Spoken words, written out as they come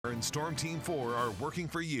and Storm Team 4 are working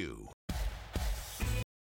for you.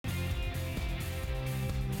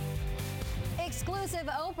 Exclusive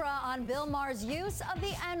Oprah on Bill Maher's use of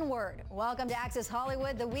the N-word. Welcome to Access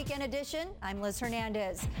Hollywood, the weekend edition. I'm Liz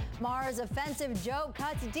Hernandez. Maher's offensive joke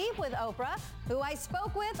cuts deep with Oprah, who I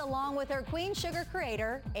spoke with along with her Queen Sugar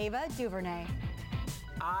creator, Ava DuVernay.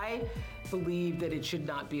 I believe that it should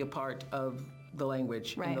not be a part of the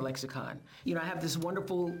language in the lexicon. You know, I have this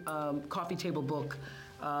wonderful coffee table book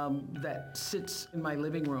that sits in my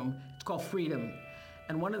living room. It's called Freedom.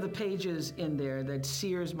 And one of the pages in there that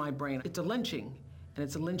sears my brain, it's a lynching. And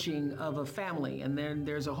it's a lynching of a family. And then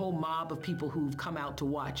there's a whole mob of people who've come out to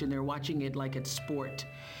watch, and they're watching it like it's sport.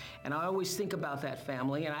 And I always think about that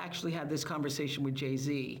family. And I actually had this conversation with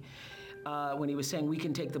Jay-Z when he was saying, we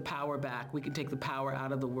can take the power back. We can take the power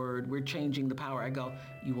out of the word. We're changing the power. I go,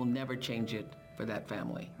 you will never change it for that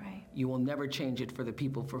family. Right. You will never change it for the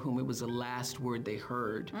people for whom it was the last word they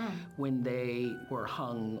heard when they were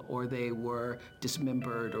hung, or they were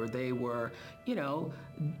dismembered, or they were, you know,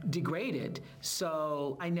 degraded.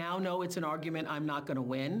 So I now know it's an argument I'm not gonna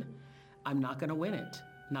win. I'm not gonna win it,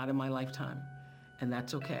 not in my lifetime. And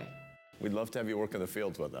that's okay. We'd love to have you work in the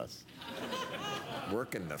field with us.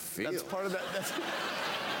 Work in the field? That's part of that. That's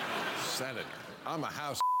Senator, I'm a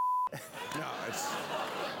house. No,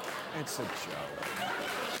 it's a joke.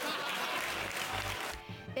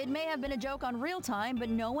 It may have been a joke on Real Time, but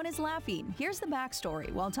no one is laughing. Here's the backstory.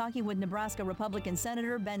 While talking with Nebraska Republican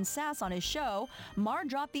Senator Ben Sasse on his show, Maher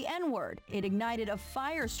dropped the N-word. It ignited a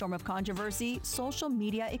firestorm of controversy, social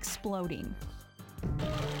media exploding.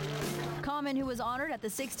 Common, who was honored at the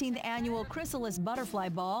 16th annual Chrysalis Butterfly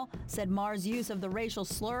Ball, said Maher's use of the racial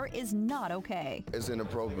slur is not okay. It's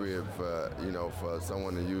inappropriate for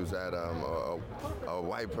someone to use that, a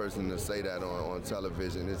white person to say that on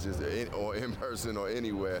television. It's just, or in person or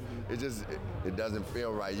anywhere. It doesn't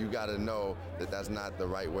feel right. You got to know that that's not the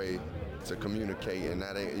right way to communicate, and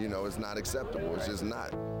that ain't, it's not acceptable. It's just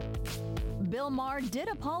not. Bill Maher did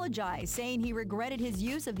apologize, saying he regretted his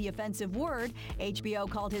use of the offensive word. HBO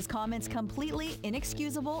called his comments completely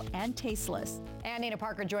inexcusable and tasteless. And Nina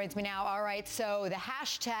Parker joins me now. All right, so the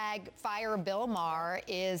hashtag Fire Bill Maher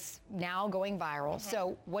is now going viral.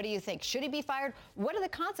 So what do you think? Should he be fired? What are the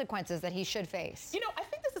consequences that he should face? I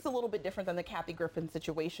think this is a little bit different than the Kathy Griffin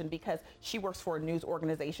situation, because she works for a news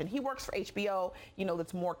organization. He works for HBO,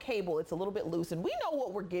 that's more cable. It's a little bit loose. And we know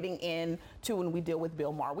what we're getting into when we deal with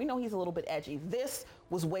Bill Maher. We know he's a little bit edgy. This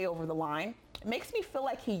was way over the line. It makes me feel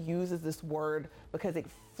like he uses this word because it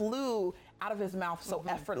flew out of his mouth so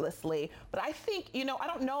effortlessly. But I think, I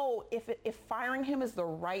don't know if firing him is the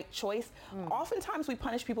right choice. Oftentimes we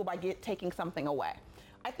punish people by taking something away.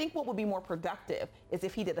 I think what would be more productive is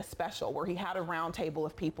if he did a special where he had a round table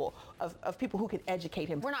of people, of people who could educate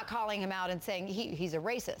him. We're not calling him out and saying he's a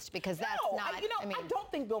racist, because that's not. I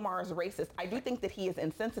don't think Bill Maher is a racist. I do think that he is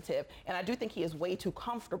insensitive, and I do think he is way too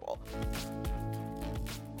comfortable.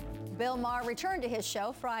 Bill Maher returned to his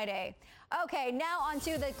show Friday. Okay, now on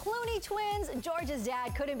to the Clooney twins. George's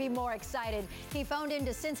dad couldn't be more excited. He phoned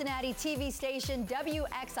into Cincinnati TV station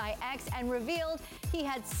WXIX and revealed he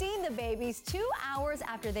had seen the babies 2 hours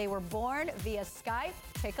after they were born via Skype.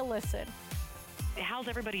 Take a listen. How's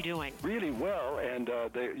everybody doing? Really well, and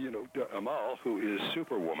Amal, who is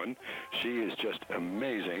Superwoman, she is just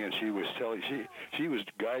amazing, and she was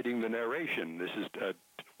guiding the narration. This is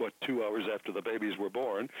 2 hours after the babies were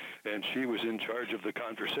born, and she was in charge of the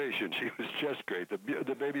conversation. She was just great.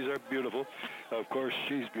 The babies are beautiful. Of course,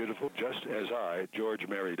 she's beautiful, just as George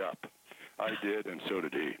married up. I did, and so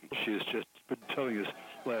did he. She has just been telling us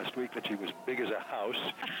last week that she was big as a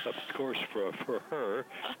house. Of course, for her,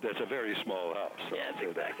 that's a very small house. Yes,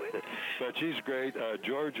 exactly. But she's great.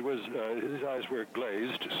 George was, his eyes were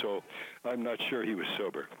glazed, so I'm not sure he was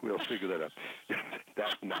sober. We'll figure that out.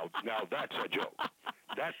 Now that's a joke.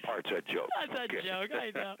 That part's a joke. That's a joke,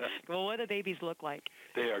 I know. Well, what do babies look like?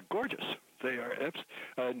 They are gorgeous. They are.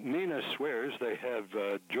 Nina swears they have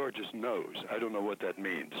George's nose. I don't know what that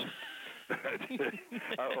means.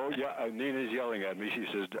 Nina's yelling at me. She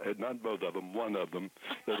says, not both of them, one of them.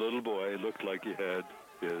 The little boy looked like he had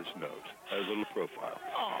his nose, a little profile.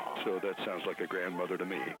 Aww. So that sounds like a grandmother to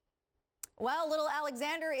me. Well, little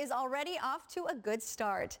Alexander is already off to a good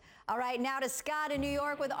start. All right, now to Scott in New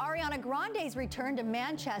York with Ariana Grande's return to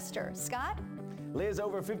Manchester. Scott? Liz,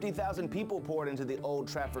 over 50,000 people poured into the Old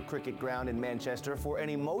Trafford Cricket Ground in Manchester for an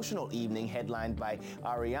emotional evening headlined by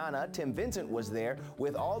Ariana. Tim Vincent was there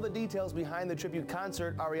with all the details behind the tribute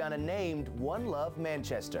concert Ariana named One Love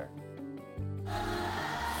Manchester.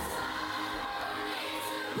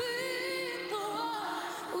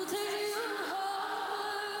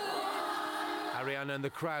 Ariana and the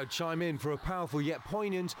crowd chime in for a powerful yet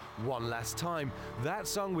poignant One Last Time. That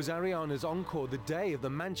song was Ariana's encore the day of the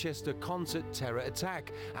Manchester concert terror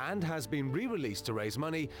attack and has been re-released to raise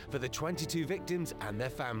money for the 22 victims and their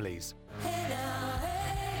families.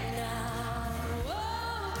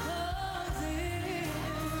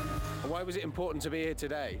 Why was it important to be here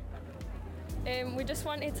today? We just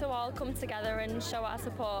wanted to all come together and show our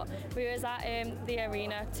support. We was at the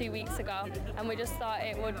arena 2 weeks ago and we just thought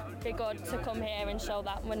it would be good to come here and show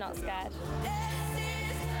that we're not scared.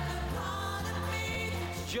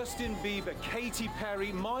 Justin Bieber, Katy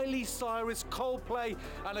Perry, Miley Cyrus, Coldplay,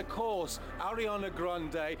 and of course, Ariana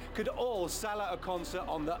Grande could all sell out a concert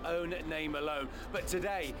on their own name alone. But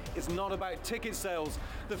today, it's not about ticket sales.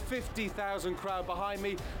 The 50,000 crowd behind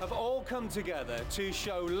me have all come together to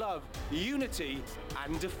show love, unity,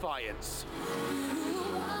 and defiance.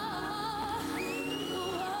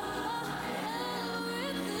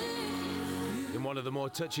 In one of the more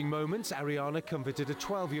touching moments, Ariana comforted a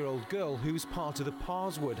 12-year-old girl who's part of the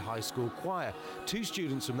Parswood High School choir. 2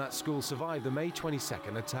 students from that school survived the May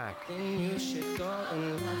 22nd attack.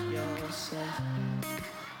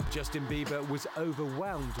 Justin Bieber was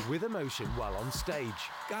overwhelmed with emotion while on stage.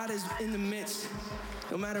 God is in the midst,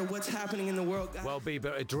 no matter what's happening in the world. While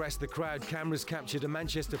Bieber addressed the crowd, cameras captured a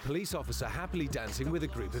Manchester police officer happily dancing with a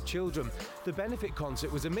group of children. The benefit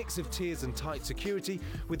concert was a mix of tears and tight security,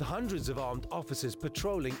 with hundreds of armed officers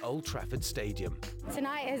patrolling Old Trafford Stadium.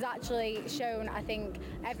 Tonight has actually shown, I think,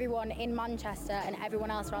 everyone in Manchester and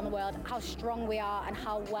everyone else around the world how strong we are and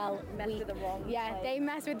how well they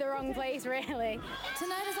mess with the wrong place, really.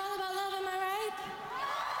 Tonight is all about love, am I right?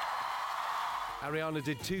 Ariana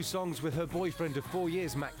did 2 songs with her boyfriend of 4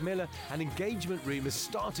 years, Mac Miller, and engagement rumours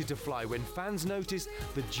started to fly when fans noticed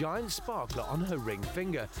the giant sparkler on her ring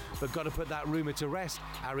finger. But gotta put that rumour to rest,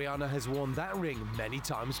 Ariana has worn that ring many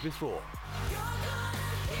times before.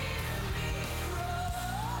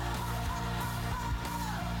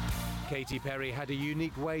 Katy Perry had a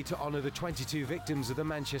unique way to honour the 22 victims of the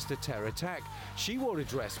Manchester terror attack. She wore a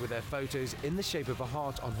dress with their photos in the shape of a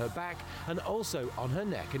heart on her back and also on her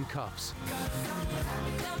neck and cuffs.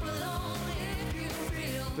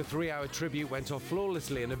 The 3-hour tribute went off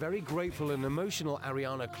flawlessly, and a very grateful and emotional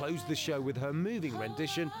Ariana closed the show with her moving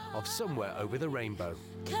rendition of Somewhere Over the Rainbow.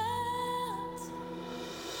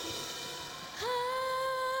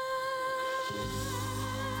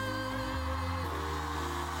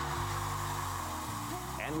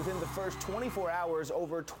 Within the first 24 hours,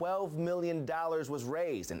 over $12 million was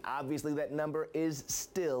raised, and obviously that number is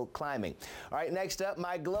still climbing. All right, next up,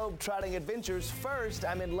 my globe-trotting adventures. First,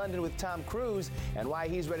 I'm in London with Tom Cruise and why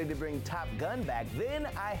he's ready to bring Top Gun back. Then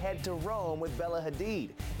I head to Rome with Bella Hadid.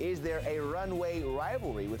 Is there a runway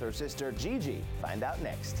rivalry with her sister Gigi? Find out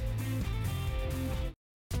next.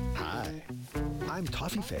 Hi, I'm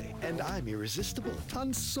Toffifee, and I'm irresistible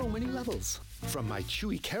on so many levels. From my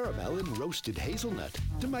chewy caramel and roasted hazelnut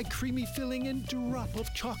to my creamy filling and drop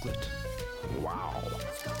of chocolate. Wow,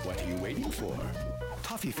 what are you waiting for?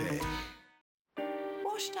 Toffifee.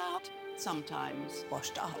 Washed out? Sometimes.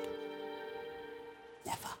 Washed up?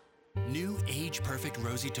 Never. New Age Perfect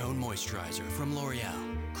Rosy Tone Moisturizer from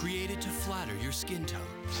L'Oreal. Created to flatter your skin tone.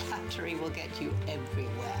 Flattery will get you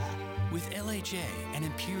everywhere. With LHA and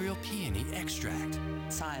Imperial Peony Extract.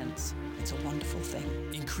 Science, it's a wonderful thing.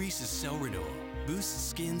 Increases cell renewal. Boosts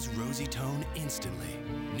skin's rosy tone instantly.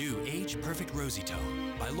 New Age Perfect Rosy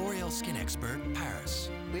Tone by L'Oreal Skin Expert, Paris.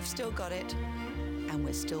 We've still got it, and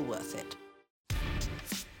we're still worth it.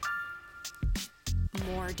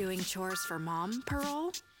 More doing chores for mom per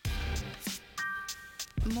roll?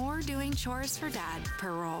 More doing chores for dad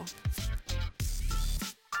per roll.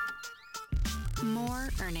 More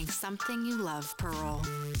earning something you love per roll.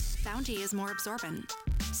 Bounty is more absorbent,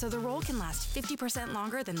 so the roll can last 50%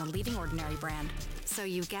 longer than the leading Ordinary brand. So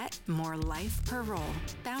you get more life per roll.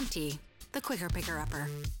 Bounty, the quicker picker-upper.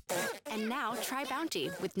 And now try Bounty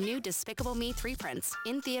with new Despicable Me 3 prints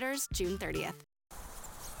in theaters June 30th.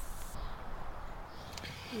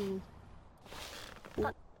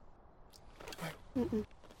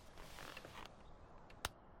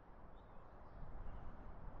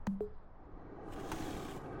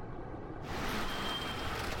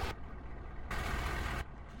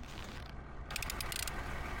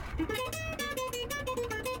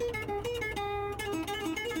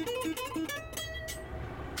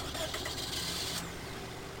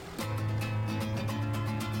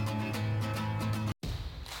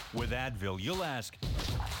 With Advil, you'll ask,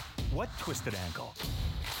 what twisted ankle?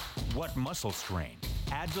 What muscle strain?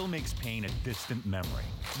 Advil makes pain a distant memory.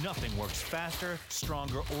 Nothing works faster,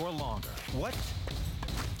 stronger, or longer. What?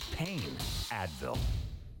 Pain. Advil.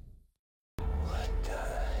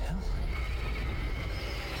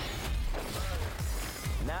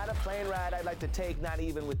 plane ride I'd like to take, not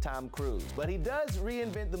even with Tom Cruise. But he does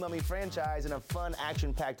reinvent the Mummy franchise in a fun,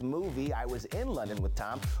 action-packed movie. I was in London with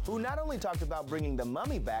Tom, who not only talked about bringing the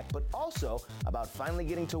Mummy back, but also about finally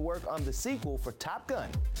getting to work on the sequel for Top Gun.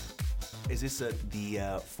 Is this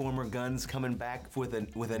the former guns coming back with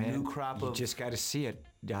a new crop of? You just got to see it.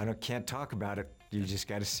 I can't talk about it. You just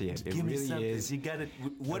got to see it. It Give me really something. is. You got to.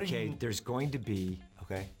 What okay, are you? There's going to be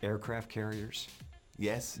aircraft carriers.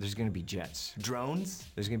 Yes. There's going to be jets. Drones.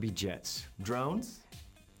 There's going to be jets. Drones.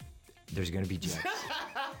 There's going to be jets.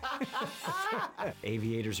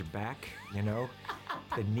 Aviators are back, you know.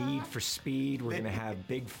 The need for speed. We're going to have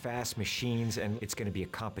big, fast machines, and it's going to be a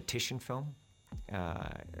competition film.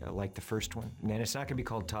 Like the first one. And it's not going to be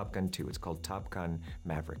called Top Gun 2. It's called Top Gun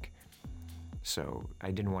Maverick. So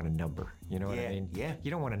I didn't want a number. You know what I mean? Yeah.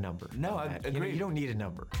 You don't want a number. No, I agree. You don't need a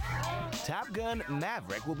number. Top Gun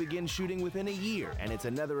Maverick will begin shooting within a year, and it's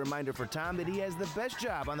another reminder for Tom that he has the best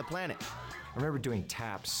job on the planet. I remember doing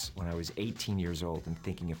taps when I was 18 years old and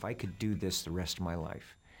thinking, if I could do this the rest of my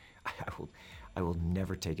life, I will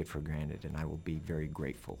never take it for granted, and I will be very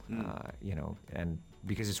grateful. You know, and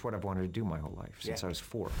because it's what I've wanted to do my whole life since I was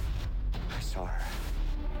 4. I saw her.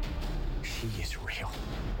 She is real.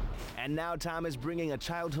 And now Tom is bringing a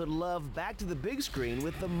childhood love back to the big screen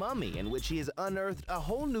with The Mummy, in which he has unearthed a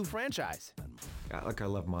whole new franchise. Look, I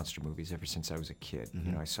love monster movies ever since I was a kid.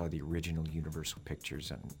 You know, I saw the original Universal Pictures,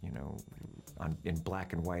 and you know, in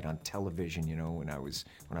black and white on television. You know, when I was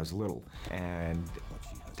little, and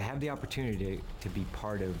to have the opportunity to be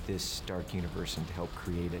part of this dark universe and to help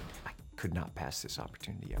create it, I could not pass this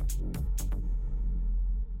opportunity up.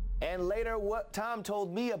 And later, what Tom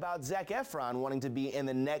told me about Zac Efron wanting to be in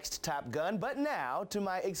the next Top Gun. But now, to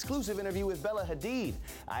my exclusive interview with Bella Hadid.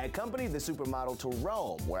 I accompanied the supermodel to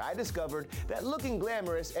Rome, where I discovered that looking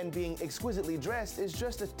glamorous and being exquisitely dressed is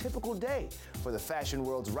just a typical day for the fashion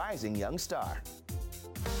world's rising young star.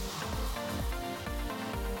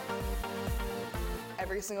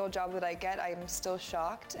 Every single job that I get, I'm still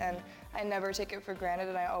shocked, and I never take it for granted,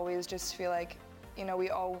 and I always just feel like, you know,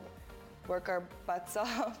 we all work our butts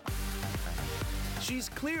off. She's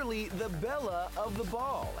clearly the Bella of the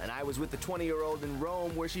ball, and I was with the 20-year-old in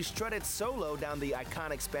Rome where she strutted solo down the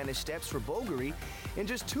iconic Spanish steps for Bulgari. In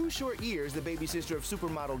just 2 short years, the baby sister of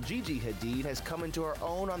supermodel Gigi Hadid has come into her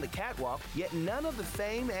own on the catwalk, yet none of the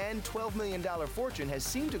fame and $12 million fortune has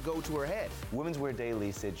seemed to go to her head. Women's Wear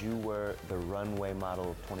Daily said you were the runway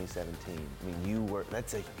model of 2017. I mean,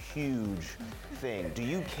 that's a huge thing. Do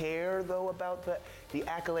you care, though, about the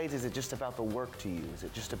accolades? Is it just about the work to you? Is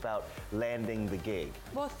it just about landing the gig?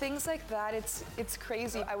 Well, things like that, it's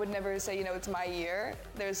crazy. I would never say, you know, it's my year.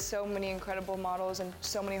 There's so many incredible models and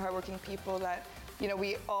so many hardworking people that, you know,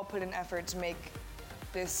 we all put in effort to make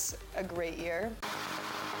this a great year.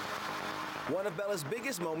 One of Bella's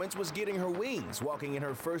biggest moments was getting her wings, walking in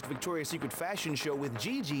her first Victoria's Secret fashion show with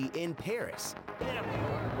Gigi in Paris.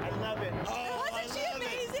 I love it. Oh, wasn't she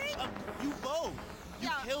amazing? You both. You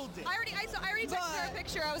killed it. I already texted her a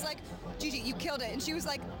picture. I was like, Gigi, you killed it. And she was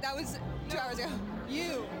like, that was 2 hours ago.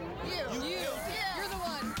 You. You're the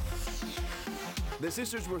one. The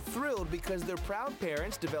sisters were thrilled because their proud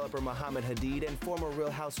parents, developer Mohammed Hadid and former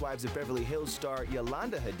Real Housewives of Beverly Hills star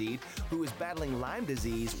Yolanda Hadid, who is battling Lyme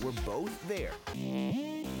disease, were both there.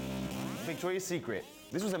 Victoria's Secret.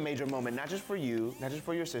 This was a major moment, not just for you, not just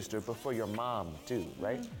for your sister, but for your mom, too,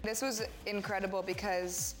 right? This was incredible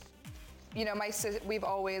because, you know, we've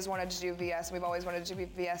always wanted to do VS. We've always wanted to be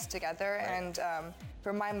VS together. Right. And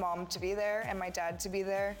for my mom to be there and my dad to be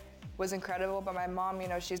there was incredible. But my mom, you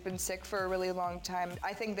know, she's been sick for a really long time.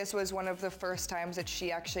 I think this was one of the first times that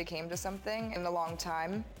she actually came to something in a long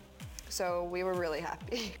time. So we were really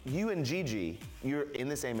happy. You and Gigi, you're in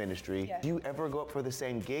the same industry. Yeah. Do you ever go up for the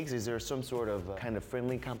same gigs? Is there some sort of kind of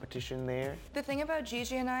friendly competition there? The thing about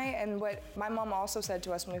Gigi and I, and what my mom also said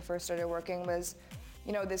to us when we first started working was,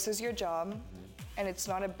 you know, this is your job, and it's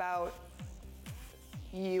not about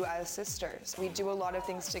you as sisters. We do a lot of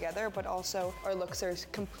things together, but also our looks are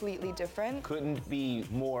completely different. Couldn't be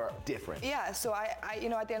more different. Yeah, so I you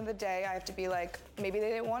know, at the end of the day, I have to be like, maybe they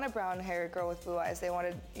didn't want a brown-haired girl with blue eyes. They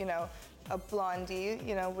wanted, you know, a blondie,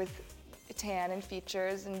 you know, with tan and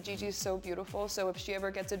features, and Gigi's so beautiful, so if she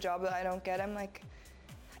ever gets a job that I don't get, I'm like,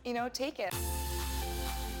 you know, take it.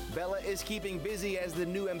 Bella is keeping busy as the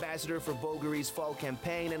new ambassador for Bulgari's fall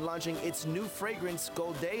campaign and launching its new fragrance,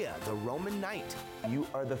 Goldea, the Roman Night. You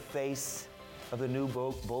are the face of the new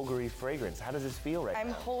Bulgari fragrance. How does this feel right now? I'm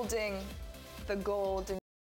holding the gold